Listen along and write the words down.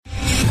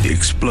The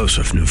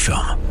explosive new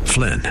film,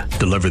 Flynn,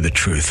 Deliver the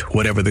Truth,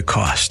 Whatever the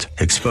Cost,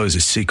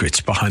 exposes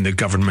secrets behind the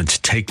government's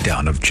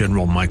takedown of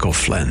General Michael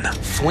Flynn.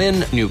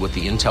 Flynn knew what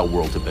the intel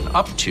world had been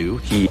up to.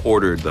 He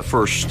ordered the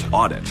first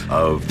audit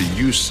of the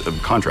use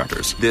of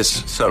contractors.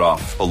 This set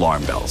off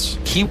alarm bells.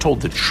 He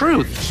told the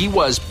truth. He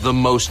was the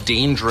most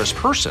dangerous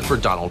person for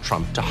Donald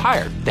Trump to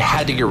hire. They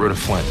had to get rid of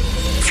Flynn.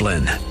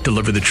 Flynn,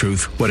 Deliver the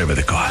Truth, Whatever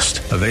the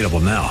Cost. Available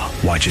now.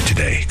 Watch it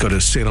today. Go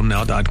to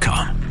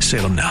salemnow.com.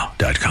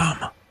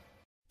 salemnow.com.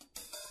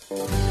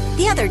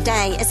 The other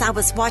day, as I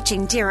was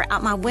watching deer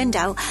out my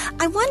window,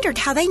 I wondered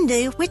how they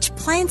knew which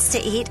plants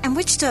to eat and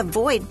which to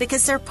avoid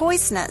because they're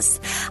poisonous.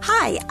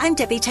 Hi, I'm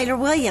Debbie Taylor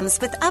Williams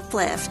with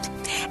Uplift.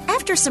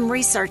 After some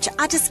research,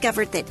 I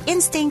discovered that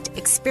instinct,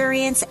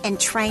 experience, and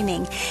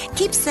training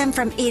keeps them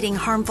from eating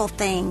harmful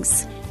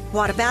things.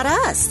 What about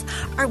us?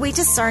 Are we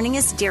discerning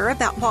as deer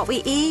about what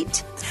we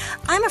eat?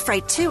 I'm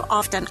afraid too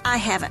often I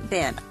haven't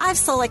been. I've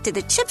selected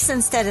the chips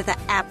instead of the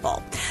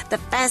apple, the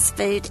fast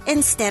food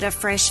instead of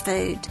fresh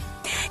food.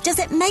 Does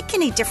it make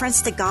any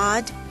difference to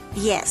God?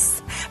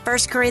 Yes.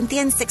 1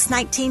 Corinthians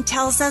 6:19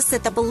 tells us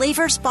that the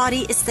believer's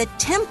body is the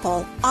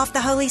temple of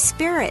the Holy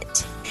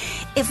Spirit.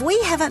 If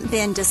we haven't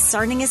been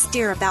discerning as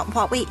deer about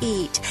what we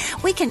eat,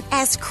 we can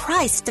ask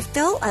Christ to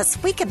fill us.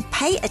 We can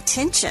pay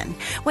attention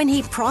when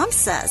He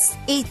prompts us,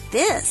 eat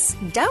this,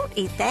 don't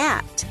eat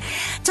that.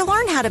 To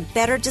learn how to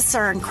better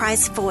discern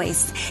Christ's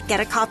voice,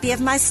 get a copy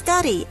of my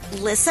study,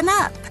 Listen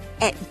Up,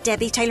 at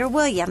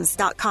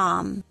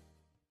DebbieTaylorWilliams.com.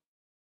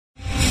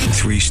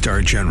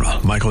 3-star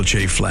General Michael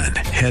J. Flynn,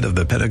 head of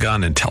the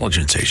Pentagon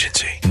Intelligence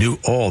Agency, knew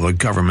all the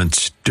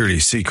government's dirty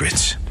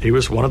secrets. He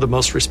was one of the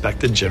most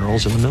respected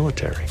generals in the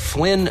military.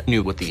 Flynn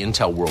knew what the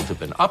intel world had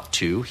been up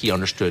to. He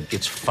understood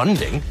its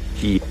funding.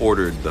 He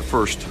ordered the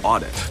first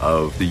audit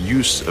of the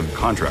use of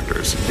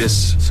contractors.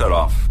 This set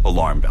off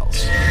alarm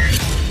bells.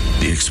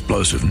 The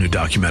explosive new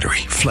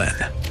documentary, Flynn,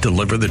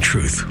 Deliver the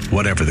Truth,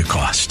 Whatever the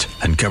Cost,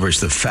 uncovers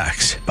the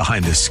facts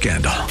behind this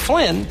scandal.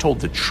 Flynn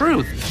told the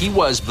truth. He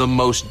was the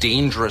most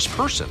dangerous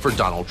person for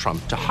Donald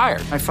Trump to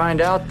hire. I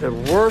find out the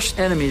worst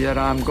enemy that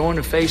I'm going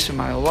to face in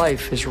my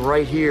life is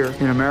right here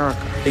in America.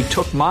 They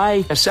took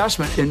my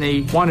assessment and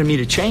they wanted me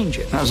to change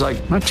it. And I was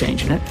like, I'm not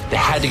changing it. They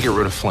had to get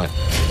rid of Flynn.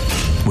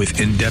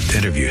 With in-depth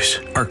interviews,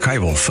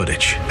 archival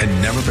footage,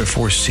 and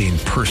never-before-seen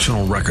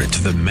personal records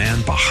of the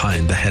man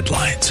behind the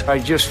headlines. I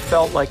just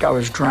felt like I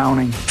was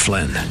drowning.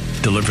 Flynn,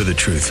 Deliver the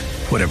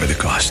Truth, Whatever the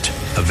Cost.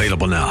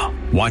 Available now.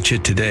 Watch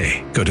it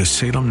today. Go to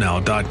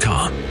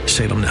salemnow.com.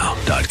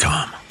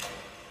 salemnow.com.